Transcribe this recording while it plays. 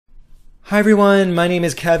Hi everyone, my name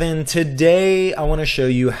is Kevin. Today I want to show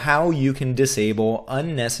you how you can disable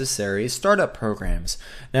unnecessary startup programs.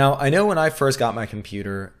 Now I know when I first got my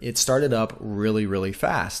computer, it started up really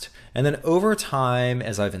fast. And then over time,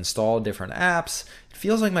 as I've installed different apps, it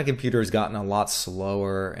feels like my computer has gotten a lot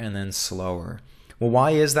slower and then slower. Well,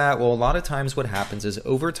 why is that? Well, a lot of times what happens is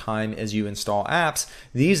over time as you install apps,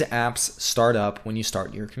 these apps start up when you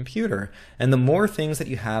start your computer. And the more things that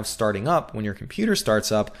you have starting up when your computer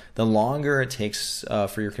starts up, the longer it takes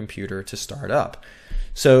for your computer to start up.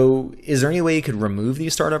 So is there any way you could remove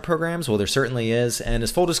these startup programs? Well, there certainly is. And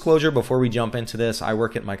as full disclosure, before we jump into this, I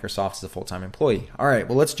work at Microsoft as a full-time employee. All right,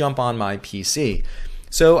 well, let's jump on my PC.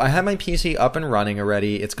 So I have my PC up and running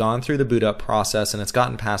already. It's gone through the boot up process and it's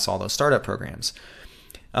gotten past all those startup programs.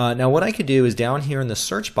 Now what I could do is down here in the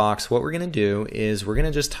search box, what we're going to do is we're going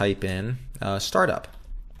to just type in startup.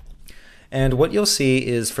 And what you'll see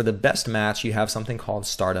is for the best match, you have something called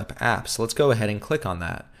startup apps. Let's go ahead and click on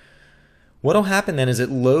that. What'll happen then is it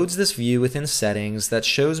loads this view within settings that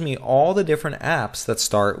shows me all the different apps that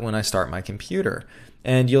start when I start my computer.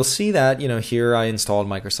 And you'll see that, here I installed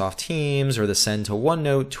Microsoft Teams or the Send to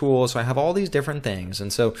OneNote tool. So I have all these different things.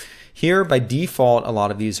 And so here by default, a lot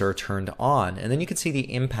of these are turned on. And then you can see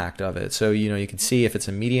the impact of it. So, you can see if it's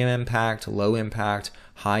a medium impact, low impact,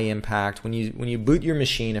 high impact. When you boot your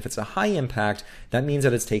machine, if it's a high impact, that means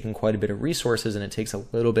that it's taking quite a bit of resources and it takes a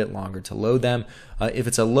little bit longer to load them. If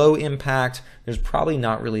it's a low impact, there's probably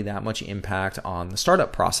not really that much impact on the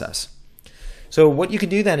startup process. So what you could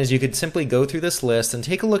do then is you could simply go through this list and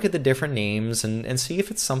take a look at the different names and see if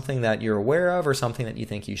it's something that you're aware of or something that you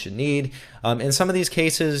think you should need. In some of these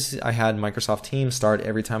cases, I had Microsoft Teams start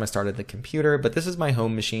every time I started the computer, but this is my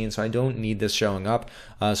home machine, so I don't need this showing up,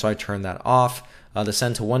 so I turned that off. The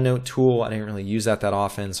Send to OneNote tool, I didn't really use that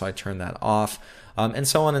often, so I turned that off. And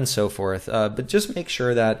so on and so forth. But just make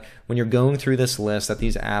sure that when you're going through this list that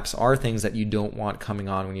these apps are things that you don't want coming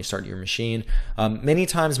on when you start your machine. Many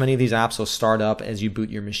times, many of these apps will start up as you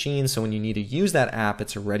boot your machine. So when you need to use that app,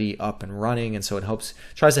 it's already up and running. And so it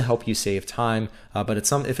tries to help you save time. But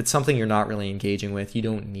if it's something you're not really engaging with, you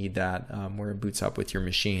don't need that where it boots up with your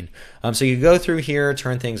machine. So you go through here,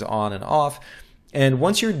 turn things on and off. And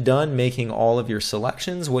once you're done making all of your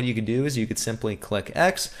selections, what you could do is you could simply click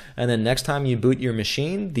X, and then next time you boot your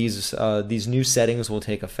machine, these new settings will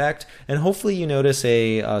take effect, and hopefully you notice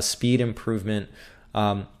a speed improvement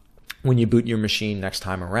when you boot your machine next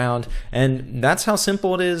time around. And that's how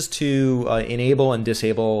simple it is to enable and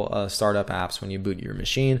disable startup apps when you boot your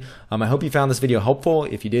machine. I hope you found this video helpful.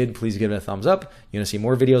 If you did, please give it a thumbs up. You want to see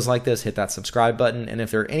more videos like this, hit that subscribe button. And if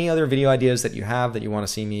there are any other video ideas that you have that you want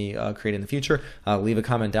to see me create in the future, leave a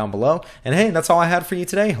comment down below. And hey, that's all I had for you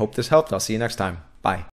today. Hope this helped. I'll see you next time. Bye.